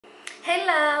Hey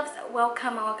loves,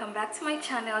 welcome and welcome back to my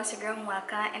channel. It's your girl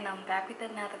Mwaka and I'm back with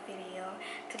another video.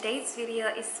 Today's video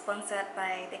is sponsored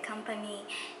by the company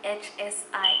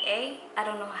HSIA. I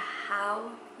don't know how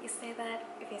you say that,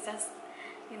 if it's just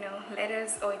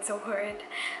letters or it's a word.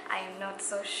 I am not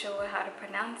so sure how to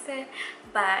pronounce it,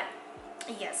 but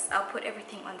yes, I'll put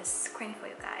everything on the screen for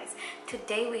you guys.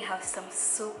 Today we have some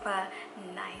super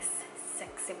nice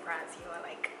sexy bras. You are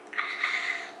like,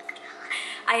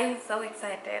 I am so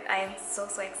excited. I am so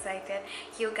excited.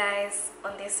 You guys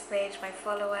on this page, my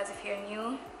followers, if you're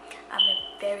new, I'm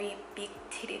a very big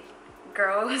titted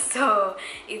girl, so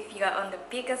if you are on the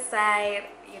bigger side,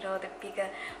 the bigger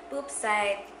boob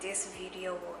side, this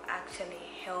video will actually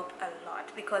help a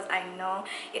lot, because I know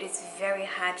it is very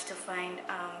hard to find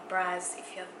bras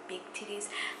if you have big titties,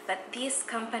 but this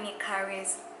company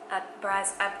carries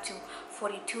bras up to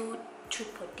 42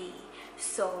 triple D.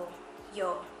 So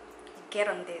get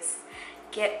on this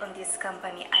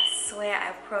company. I swear,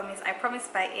 I promise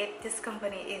by it, this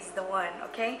company is the one.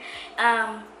 Okay,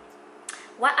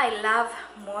 what I love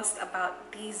most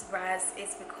about these bras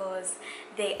is because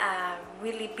they are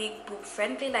really big boob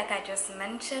friendly, like I just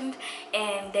mentioned,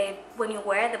 and when you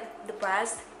wear the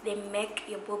bras, they make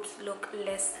your boobs look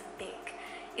less big.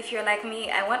 If you're like me,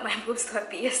 I want my boobs to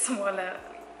appear smaller.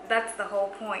 That's the whole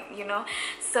point,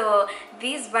 so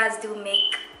these bras do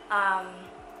make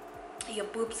your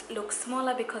boobs look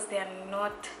smaller, because they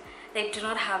do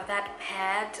not have that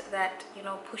pad that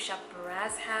push-up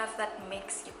bras have, that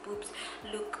makes your boobs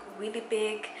look really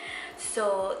big.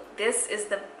 So this is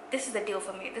the deal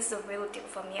for me. This is a real deal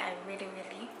for me. I really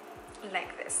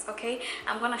like this. Okay,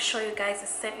 I'm gonna show you guys. It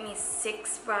sent me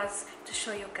 6 bras to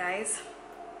show you guys.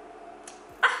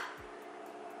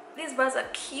 These bras are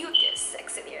cute, they're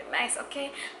sexy, they're nice.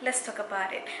 Okay, let's talk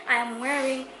about it. I am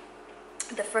wearing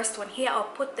the first one here. I'll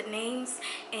put the names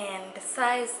and the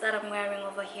size that I'm wearing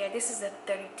over here. This is a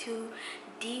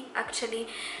 32D. Actually,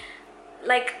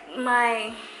 like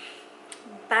my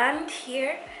band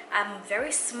here, I'm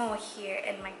very small here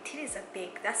and my titties are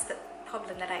big. That's the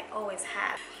problem that I always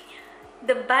have.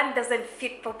 The band doesn't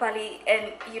fit properly,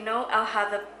 and I'll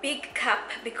have a big cap,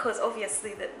 because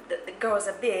obviously the girls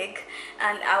are big,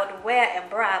 and I would wear a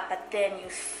bra, but then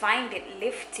you find it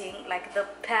lifting, like the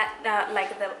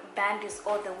band is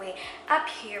all the way up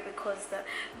here, because the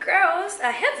girls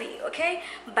are heavy. Okay,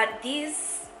 but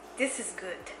this is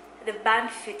good. The band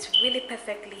fits really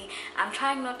perfectly. I'm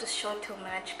trying not to show too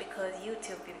much because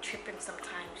YouTube be tripping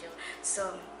sometimes,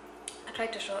 so I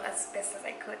tried to show as best as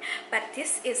I could. But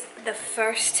this is the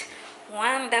first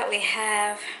one that we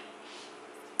have.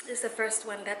 This is the first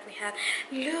one that we have.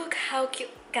 Look how cute,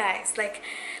 guys. Like,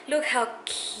 look how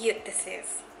cute this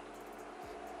is.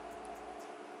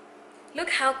 Look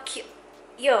how cute.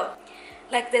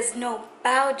 Like, there's no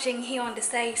bulging here on the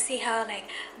side. You see how like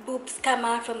boobs come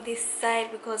out from this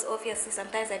side, because obviously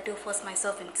sometimes I do force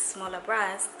myself into smaller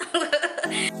bras.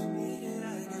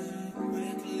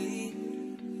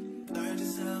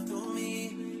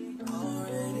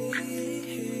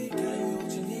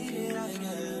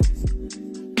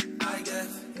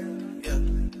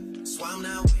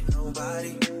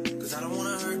 Cause I don't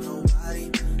wanna hurt nobody.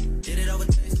 Did it over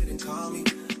text, didn't call me.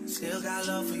 Still got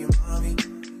love for your mommy.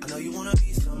 I know you wanna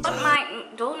be somebody.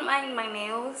 Don't mind my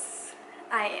nails.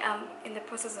 I am in the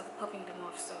process of popping them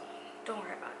off, so don't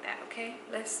worry about that. Okay,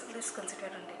 let's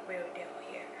concentrate on the real deal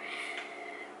here.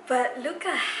 But look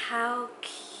at how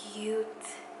cute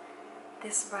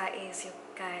this bra is, you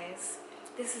guys.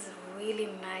 This is really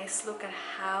nice. Look at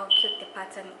how cute the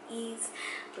pattern is.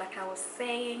 Like I was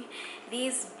saying,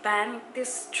 these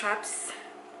straps,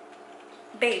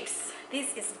 babes,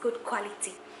 this is good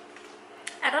quality.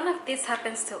 I don't know if this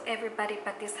happens to everybody,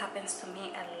 but this happens to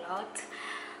me a lot.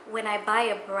 When I buy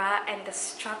a bra and the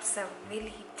straps are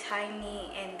really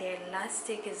tiny and the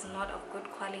elastic is not of good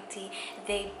quality,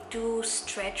 they do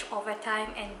stretch over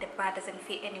time and the bra doesn't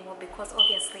fit anymore, because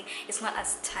obviously it's not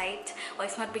as tight, or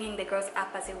it's not bringing the girls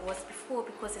up as it was before,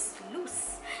 because it's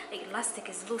loose. The elastic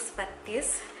is loose. But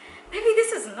this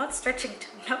is not stretching to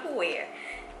nowhere.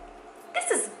 This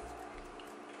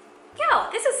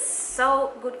is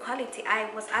so good quality. I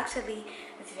was actually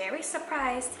very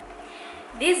surprised.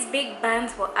 These big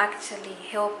bands will actually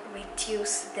help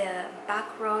reduce the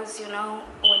back rolls.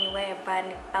 When you wear a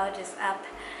band, it bulges up.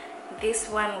 This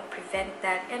one will prevent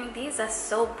that, and these are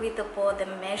so breathable. The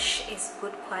mesh is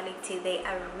good quality. They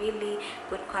are really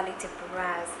good quality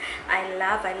bras. I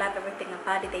love everything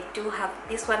about it. They do have,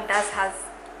 this one does has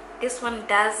This one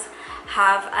does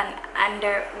have an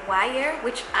under wire,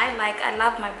 which I like. I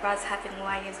love my bras having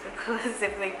wires because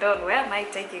if they don't, where am I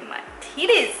taking my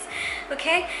titties?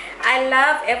 Okay, I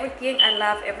love everything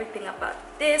about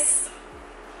this.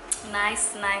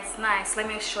 Nice. Let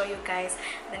me show you guys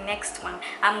the next one.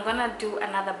 I'm gonna do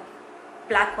another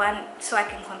black one so I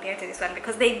can compare to this one,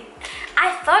 because I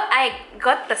thought I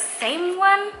got the same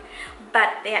one, but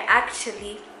they're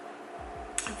actually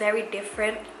very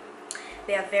different.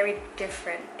 They are very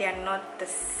different. They are not the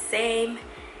same.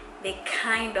 They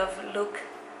kind of look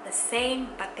the same,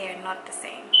 but they are not the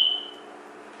same.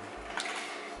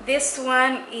 This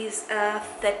one is a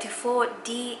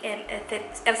 34D and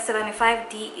a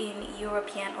 75D in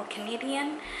European or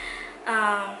Canadian.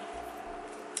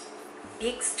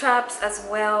 Big straps as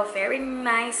well. Very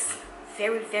nice,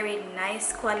 very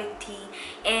nice quality.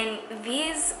 And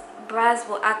these bras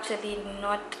will actually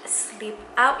not slip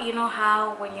out. You know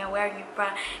how when you're wearing a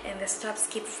bra and the straps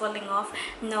keep falling off?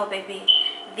 No, baby.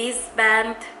 This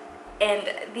band and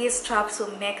these straps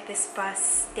will make this bra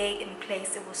stay in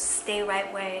place. It will stay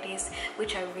right where it is,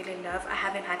 which I really love. I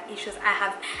haven't had issues. I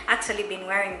have actually been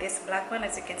wearing this black one.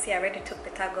 As you can see, I already took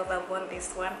the tag off. I've worn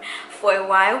this one for a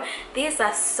while. These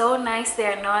are so nice. They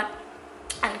are not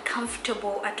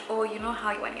uncomfortable at all. You know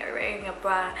how when you're wearing a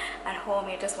bra at home,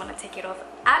 you just want to take it off?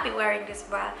 I'll be wearing this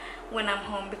bra when I'm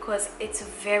home because it's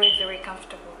very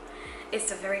comfortable.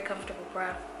 It's a very comfortable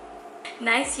bra.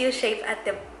 Nice U shape at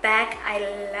the back. I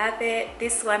love it.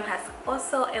 This one has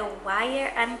also a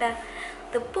wire under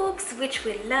the boobs, which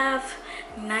we love.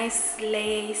 Nice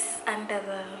lace under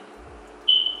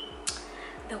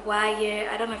the wire.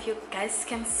 I don't know if you guys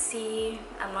can see.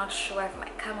 I'm not sure if my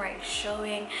camera is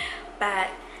showing, but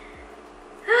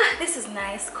this is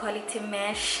nice quality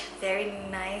mesh. Very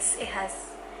nice. It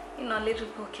has, you know, a little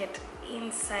pocket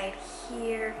inside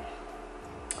here,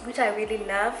 which I really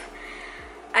love.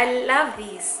 I love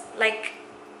these. Like,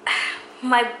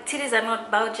 my titties are not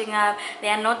bulging up. They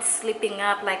are not slipping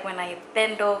up like when I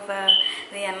bend over.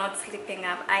 They are not slipping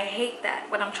up. I hate that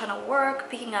when I'm trying to work,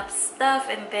 picking up stuff,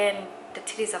 and then the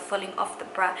titties are falling off the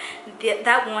bra.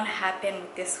 That won't happen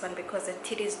with this one because the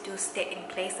titties do stay in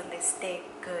place and they stay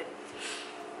good.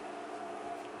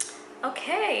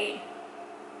 Okay,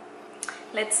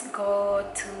 let's go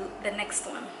to the next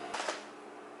one.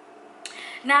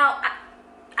 Now,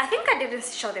 I think I didn't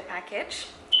show the package.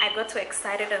 I got too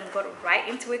excited and got right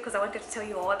into it because I wanted to tell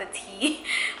you all the tea.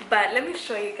 But let me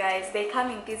show you guys. They come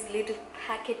in these little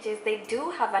packages. They do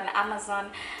have an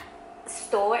Amazon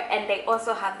store and they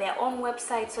also have their own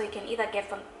website, so you can either get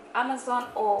from Amazon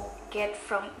or get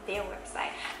from their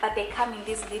website. But they come in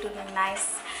this little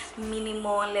nice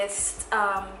minimalist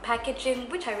packaging,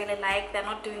 which I really like. They're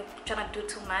not trying to do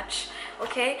too much.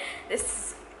 Okay, this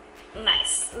is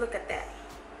nice. Look at that.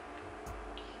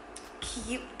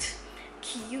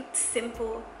 Cute,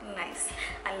 simple, nice.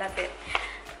 I love it.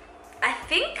 I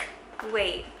think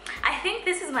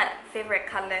this is my favorite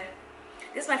color.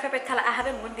 This is my favorite color. I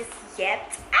haven't worn this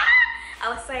yet. I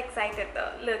was so excited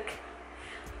though. Look,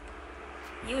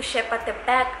 U shape at the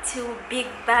back, 2 big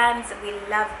bands. We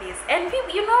love this. And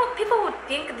you know, people would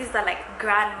think these are like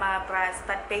grandma bras,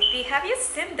 but baby, have you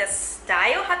seen the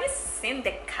style? Have you seen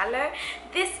the color?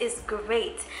 This is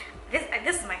great.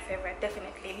 This is my favorite,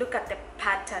 definitely. Look at the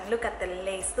pattern, look at the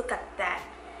lace, look at that.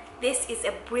 This is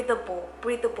a breathable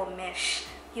mesh.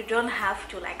 You don't have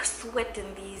to like sweat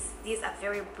in these. These are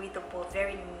very breathable,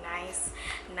 very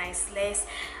nice lace.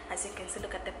 As you can see,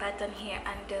 look at the pattern here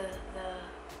under the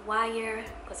wire,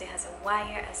 because it has a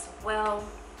wire as well.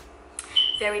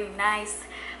 Very nice.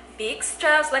 Big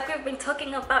straps, like we've been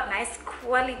talking about. Nice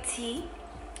quality,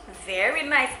 very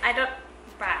nice.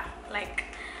 Like,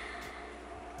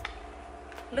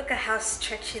 look at how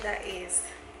stretchy that is.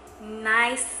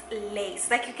 Nice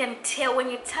lace. Like, you can tell when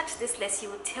you touch this lace, you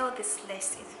will tell this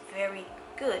lace is very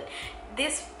good.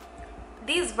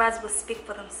 These bras will speak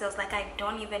for themselves. Like, I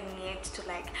don't even need to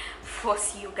like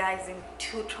force you guys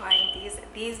into trying these.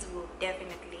 These will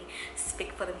definitely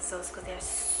speak for themselves because they're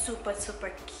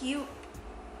super cute.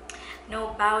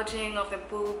 No bulging of the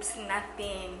boobs,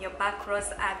 nothing. Your back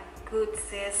rows are good,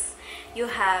 sis. You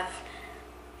have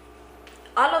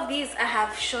all of these. I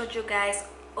have showed you guys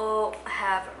all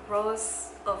have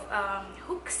rows of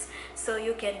hooks, so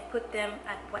you can put them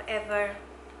at whatever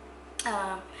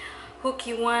hook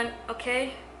you want.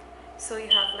 Okay, so you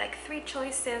have like 3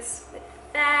 choices with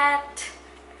that.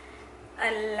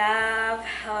 I love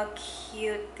how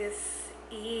cute this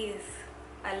is.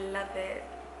 I love it.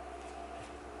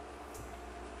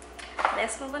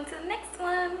 Let's move on to the next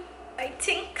one. I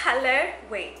think color,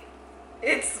 wait,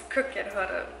 it's crooked, hold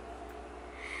on.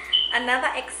 Another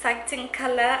exciting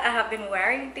color. I have been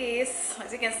wearing this.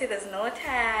 As you can see, there's no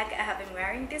tag. I have been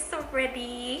wearing this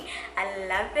already. I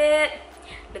love it.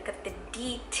 Look at the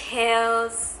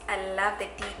details. I love the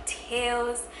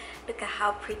details. Look at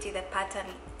how pretty the pattern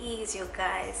is, you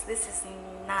guys. This is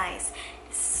nice,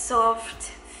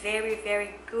 soft, very,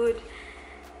 very good,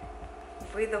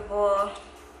 breathable,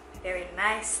 very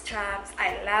nice straps.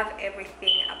 I love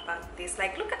everything about this.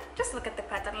 Like, just look at the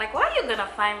pattern. Like, where are you gonna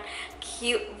find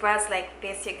cute bras like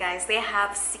this, you guys? They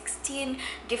have 16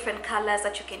 different colors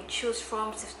that you can choose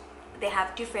from. They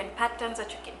have different patterns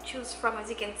that you can choose from. As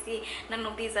you can see, none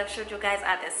of these I've showed you guys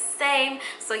are the same,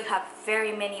 so you have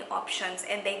very many options.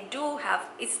 And they do have,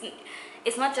 it's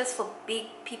not just for big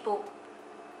people,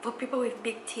 for people with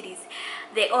big titties.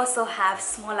 They also have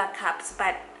smaller cups,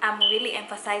 but I'm really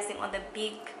emphasizing on the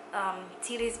big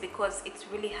titties because it's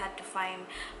really hard to find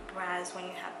bras when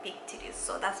you have big titties.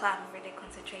 So that's why I'm really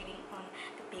concentrating on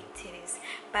the big titties.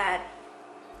 But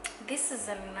this is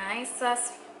a nice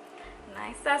ass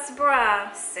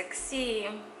bra, sexy.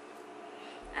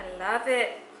 I love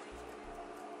it.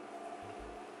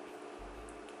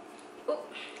 Oh,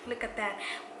 look at that.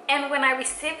 And when I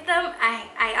received them,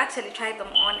 I actually tried them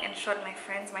on and showed my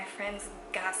friends. My friends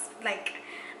gasped. Like,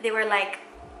 they were like,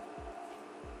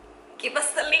 give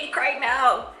us the link right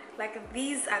now. Like,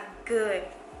 these are good.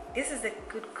 This is a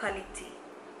good quality.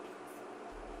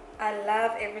 I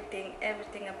love everything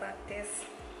about this.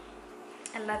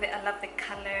 I love it. I love the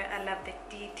color. I love the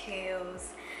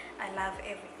details. I love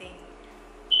everything.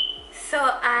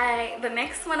 So the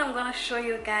next one I'm gonna show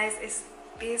you guys is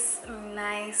this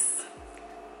nice,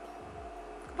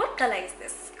 what color is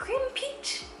this? Cream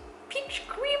peach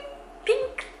cream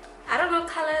pink. I don't know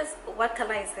colors. What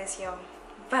color is this, y'all?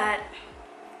 But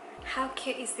how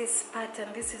cute is this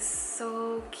pattern? This is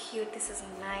so cute. This is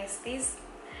nice. This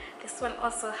one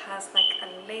also has like a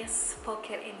lace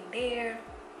pocket in there.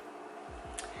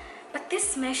 But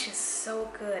this mesh is so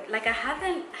good. Like, I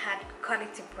haven't had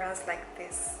quality bras like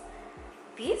this.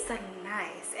 These are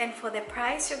nice, and for the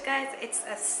price, you guys, it's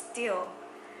a steal.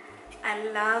 I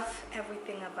love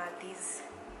everything about these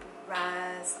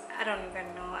bras. I don't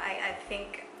even know. I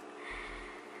think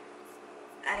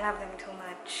I love them too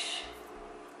much.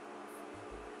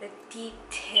 The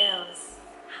details,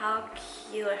 how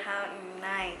cute, how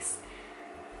nice.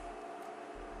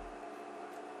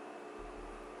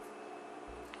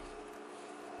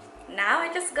 Now I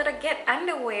just gotta get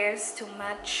underwears to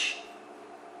match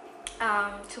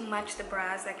the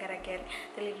bras. I gotta get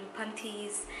the little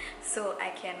panties so I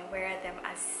can wear them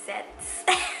as sets.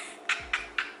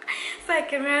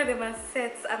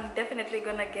 I'm definitely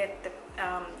gonna get the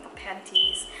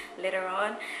panties later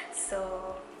on.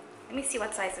 So let me see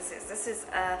what size this is. This is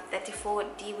a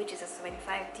 34D, which is a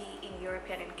 75D in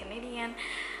European and Canadian.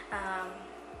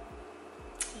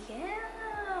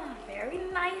 Yeah, very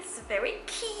nice, very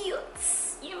cute.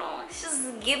 You know,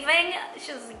 she's giving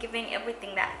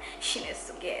everything that she needs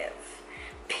to give.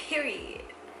 Period.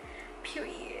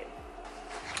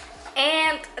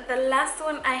 And the last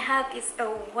one I have is a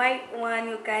white one,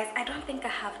 you guys. I don't think I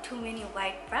have too many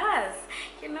white bras.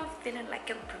 You know, feeling like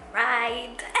a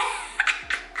bride.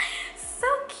 So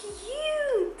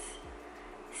cute,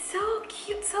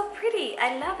 so pretty.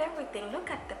 I love everything. Look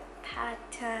at the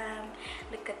pattern,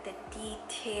 look at the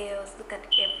details, look at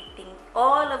everything.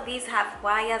 All of these have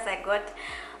wires. I got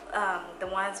the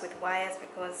ones with wires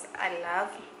because I love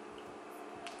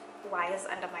wires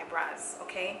under my bras.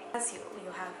 Okay, as you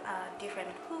have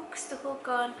different hooks to hook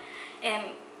on,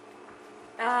 and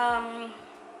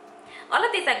all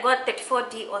of these I got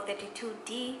 34D or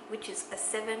 32D, which is a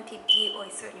 70D or a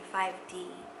 75D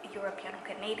European or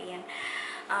Canadian.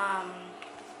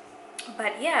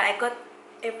 But yeah, I got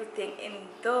everything in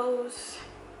those.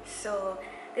 So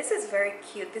this is very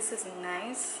cute. This is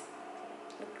nice.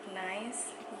 Look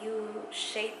nice. You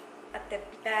shape at the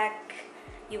back.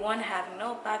 You won't have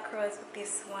no back rows with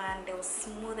this one. They will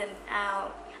smoothen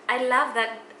out. I love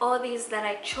that all these that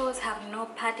I chose have no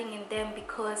padding in them,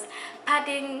 because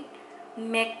padding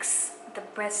makes the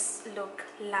breasts look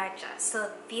larger. So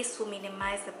this will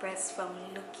minimize the breasts from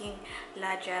looking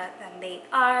larger than they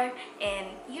are, and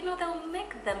you know, they'll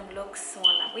make them look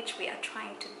smaller, which we are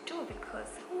trying to do,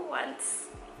 because who wants,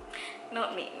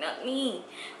 not me.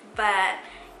 But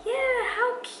yeah,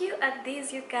 how cute are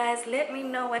these, you guys? Let me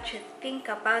know what you think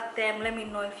about them. Let me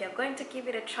know if you're going to give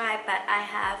it a try. But I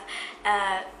have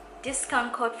a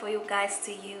discount code for you guys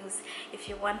to use if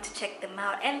you want to check them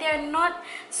out, and they're not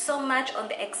so much on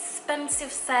the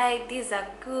expensive side. These are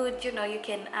good. You know, you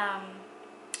can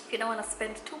if you don't want to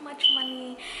spend too much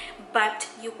money but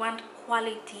you want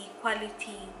quality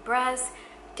bras,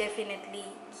 definitely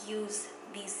use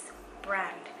this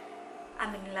brand.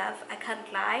 I'm in love. I can't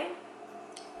lie.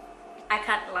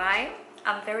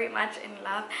 I'm very much in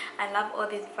love. I love all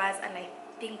these bras and I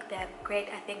think they're great.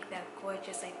 I think they're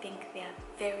gorgeous. I think they're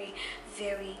very,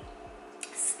 very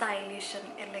stylish and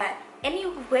elegant. But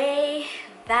anyway,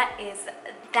 that is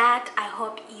that. I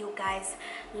hope you guys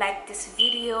like this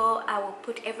video. I will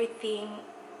put everything,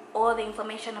 all the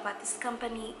information about this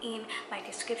company in my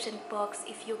description box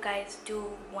if you guys do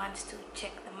want to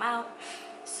check them out.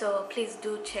 So please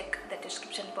do check the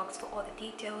description box for all the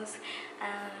details.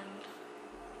 And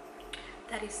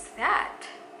that is that.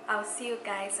 I'll see you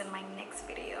guys in my next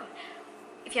video.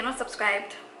 If you're not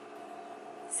subscribed,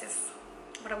 sis,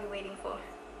 what are we waiting for?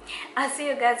 I'll see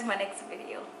you guys in my next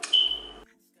video.